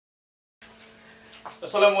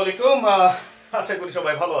আসসালামু আলাইকুম আশা করি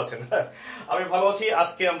সবাই ভালো আছেন আমি ভালো আছি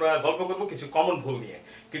আজকে আমরা গল্প করব কিছু কমন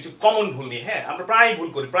ভুল নিয়ে হ্যাঁ আমরা প্রায় ভুল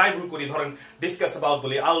করি ধরেন ডিসকাস অ্যাবাউট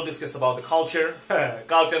বলি I will discuss about the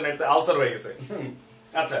culture নেটে আলসার হয়ে গেছে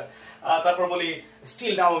আচ্ছা তারপর বলি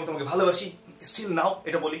স্টিল নাও আমি তোমাকে ভালোবাসি স্টিল নাও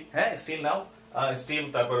এটা বলি হ্যাঁ স্টিল নাও স্টিল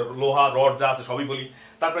তারপর লোহা রড যা আছে সবই বলি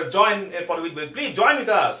তারপর জয়েন এর পরে with please join with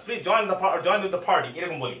us please join with the party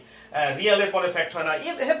এরকম বলি real এর পরে ফ্যাক্ট হয় না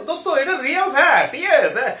দোস্ত এটা real fact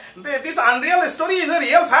yes this unreal story is a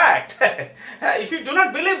real fact if you do not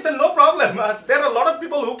believe then no problem there are a lot of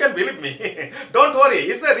people who can believe me don't worry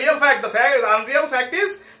it's a real fact the unreal fact is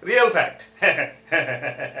real fact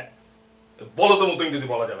বলো তো মতো ইংরেজি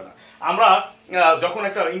বলা যাবে না আমরা যখন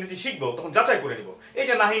একটা ইংরেজি শিখবো তখন যাচাই করে নিব এই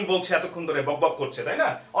যে নাহিন বলছে এতক্ষণ ধরে বকবক করছে তাই না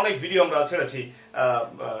অনেক ভিডিও আমরা ছেড়েছি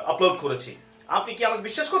আপলোড করেছি আপনি কি আমাকে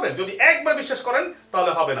বিশ্বাস করবেন যদি একবার বিশ্বাস করেন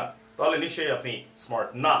তাহলে হবে না তাহলে নিশ্চয়ই আপনি স্মার্ট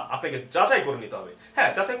না আপনাকে যাচাই করে নিতে হবে হ্যাঁ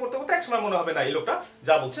যাচাই করতে করতে এক সময় মনে হবে না এই লোকটা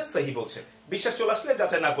যা বলছে সহি বলছে বিশ্বাস চলে আসলে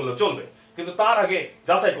যাচাই না করলেও চলবে কিন্তু তার আগে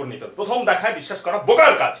যাচাই করে নিতে হবে প্রথম দেখায় বিশ্বাস করা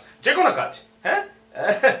বোকার কাজ যে কোনো কাজ হ্যাঁ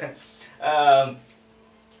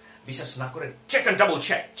বিশ্বাস না করে চেক এন্ড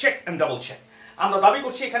ডাবল চেক আমরা দাবি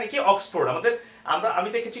করছি এখানে কি অক্সফোর্ড আমি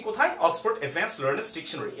দেখেছি কোথায় অক্সফোর্ড অ্যাডভান্সড লার্নার্স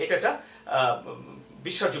ডিকশনারি এটা একটা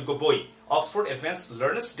বিশ্বাসযোগ্য বই অক্সফোর্ড অ্যাডভান্সড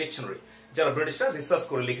লার্নার্স ডিকশনারি যারা ব্রিটিশরা রিসার্চ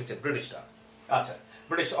করে লিখেছে ব্রিটিশরা আচ্ছা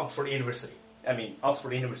British Oxford university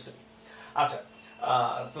Oxford university আচ্ছা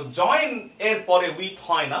তো জয়েন এর পরে উইথ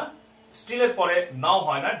হয় না স্টিলের পরে নাও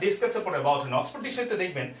হয় না ডিসকাসের পরে অ্যাবাউট হয় না অক্সফোর্ড ডিকশনারিতে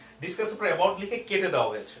দেখবেন ডিসকাসের পরে অ্যাবাউট লিখে কেটে দেওয়া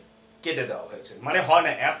হয়েছে মানে হয়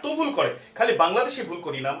না এত ভুল করে খালি বাংলাদেশে ভুল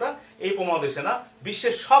করি না আমরা এই উপমহাদেশে না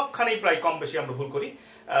বিশ্বের সবখানেই প্রায় কম বেশি আমরা ভুল করি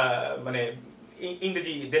মানে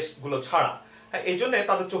ইংরেজি দেশগুলো ছাড়া এই জন্য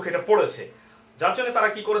তাদের চোখে এটা পড়েছে যার জন্য তারা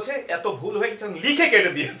কি করেছে এত ভুল হয়ে গেছে লিখে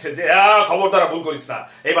কেটে দিয়েছে যে খবরদার ভুল করিস না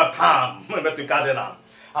এবার থাম এবার তুই কাজে নাম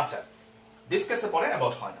আচ্ছা ডিসকাসের পরে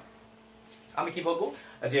অ্যাবাউট হয় না আমি কি বলবো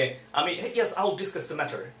যে আমি yes I will discuss the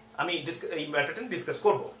matter আমি এই ম্যাটারটা ডিসকাস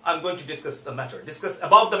করব I am going to discuss the matter discuss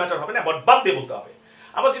about the matter হবে না অ্যাবাউট বাদ দিয়ে বলতে হবে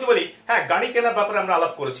আবার যদি বলি হ্যাঁ গাড়ি কেনার ব্যাপারে আমরা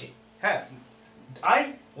আলাপ করেছি হ্যাঁ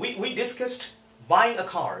we discussed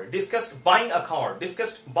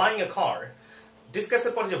buying a car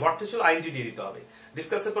ডিসকাসের পরে যে ভার্বটা ছিল আইএনজি দিয়ে দিতে হবে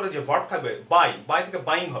ডিসকাসের পরে যে ভার্ব থাকবে বাই থেকে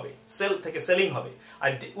বাইং হবে সেল থেকে সেলিং হবে আর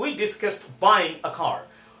উই ডিসকাসড বাইং আ কার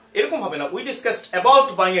এরকম হবে না we discussed about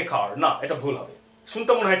buying a কার না এটা ভুল হবে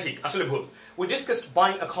শুনতে মনে হয় ঠিক আসলে ভুল we discussed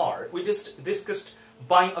buying a car we discussed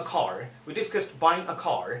buying a car we discussed buying a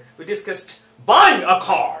car we discussed buying a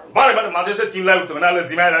car বারে মাঝে সে চিল্লায় উঠতে হবে নাহলে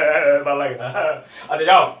জিমায় ভালো লাগে আচ্ছা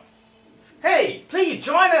যাও hey please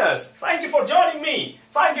join us thank you for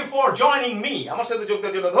joining me আমার সাথে যোগ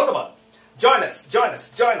দেওয়ার জন্য ধন্যবাদ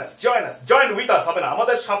join with us হবে না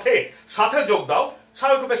আমাদের সাথে যোগ দাও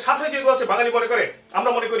স্বাভাবিকভাবে সাথে যেগুলো আছে বাঙালি মনে করে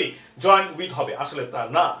আমরা মনে করি join with হবে আসলে তা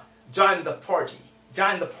না join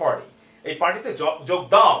the party এই পার্টিতে যোগ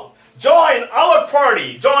দাও join our party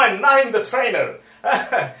join Nahinthetrainer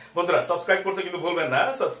বন্ধুরা সাবস্ক্রাইব করতে কিন্তু ভুলবেন না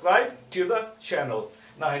subscribe to the channel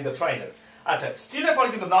Nahinthetrainer আচ্ছা স্টিলের পরে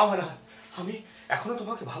কিন্তু নাও হয় না আমি এখনো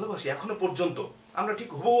তোমাকে ভালোবাসি এখনো পর্যন্ত আমরা ঠিক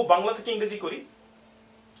হুবহু বাংলা থেকে ইংরেজি করি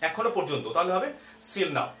এখনো পর্যন্ত তাহলে হবে স্টিল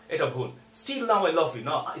নাও এটা ভুল still now I love you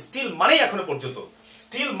না স্টিল মানে এখনো পর্যন্ত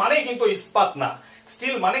স্টিল মানে কিন্তু ইস্পাত না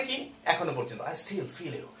স্টিল মানে কি এখনো পর্যন্ত I still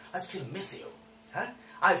feel you I still miss you হ্যাঁ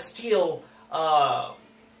I still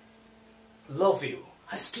love you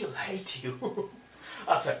I still hate you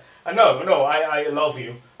আচ্ছা no I love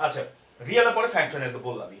you আচ্ছা রিয়েল এর পরে ফ্যাক্ট এর তো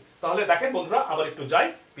বললামই তাহলে দেখেন বন্ধুরা আবার একটু যাই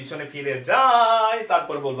পিছনে ফিরে যাই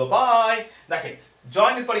তারপর বলবো বাই দেখেন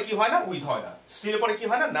জয়েন এর পরে কি হয় না উইথ হয় না স্টিল এর পরে কি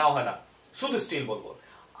হয় না নাও হয় না শুধু স্টিল বলবো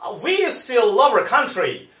we still love our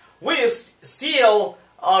country we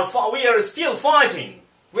are still fighting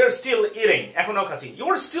we are still eating এখনো খাচ্ছি you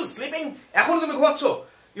are still sleeping এখনো তুমি ঘুমাচ্ছ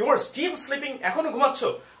you are still sleeping এখনো ঘুমাচ্ছ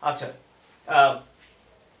আচ্ছা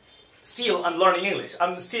still I'm learning English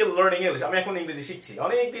আমি এখন ইংরেজি শিখছি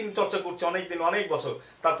অনেক দিন চর্চা করছি অনেক বছর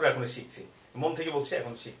তারপর এখন শিখছি মন থেকে বলছি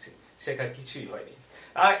এখন শিখছি শেখার কিছুই হয়নি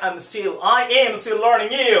I am still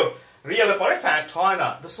learning you real এর পরে ফ্যাক্ট হয় না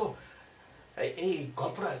দোস্ত এই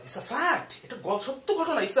গল্পটা ইটস আ ফ্যাক্ট এটা সত্য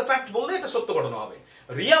ঘটনা ইটস আ ফ্যাক্ট বললে এটা সত্য ঘটনা হবে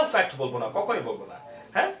রিয়েল ফ্যাক্ট বলবো না কখনোই বলবো না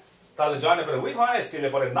হ্যাঁ তাহলে জয়েন এর পরে উইথ হয় না স্টিল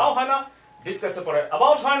এর পরে নাও হয় না ডিসকাস এর পরে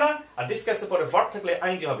অ্যাবাউট হয় না আর ডিসকাস এর পরে ভার্ব থাকলে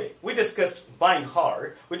আইএনজি হবে we discussed buying her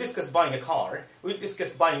we discussed buying a car we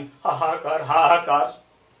discussed buying হাহাকার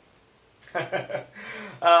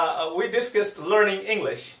উই ডিসকাসড লার্নিং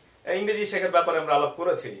ইংলিশ ইংরেজি শেখার ব্যাপারে আমরা আলাপ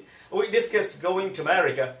করেছি we discussed going to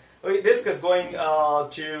America we discussed going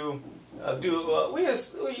we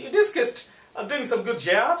discussed doing some good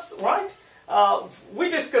jobs, right? We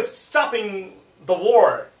discussed stopping the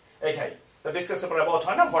war. Okay, the discuss পরে about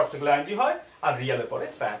হয় না, verb থেকে ing হয়, আর real এর পরে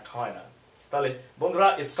fact হয় না। তাহলে বন্ধুরা,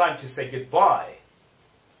 it's time to say goodbye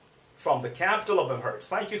from the capital of the hearts.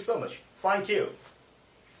 Thank you so much. Thank you.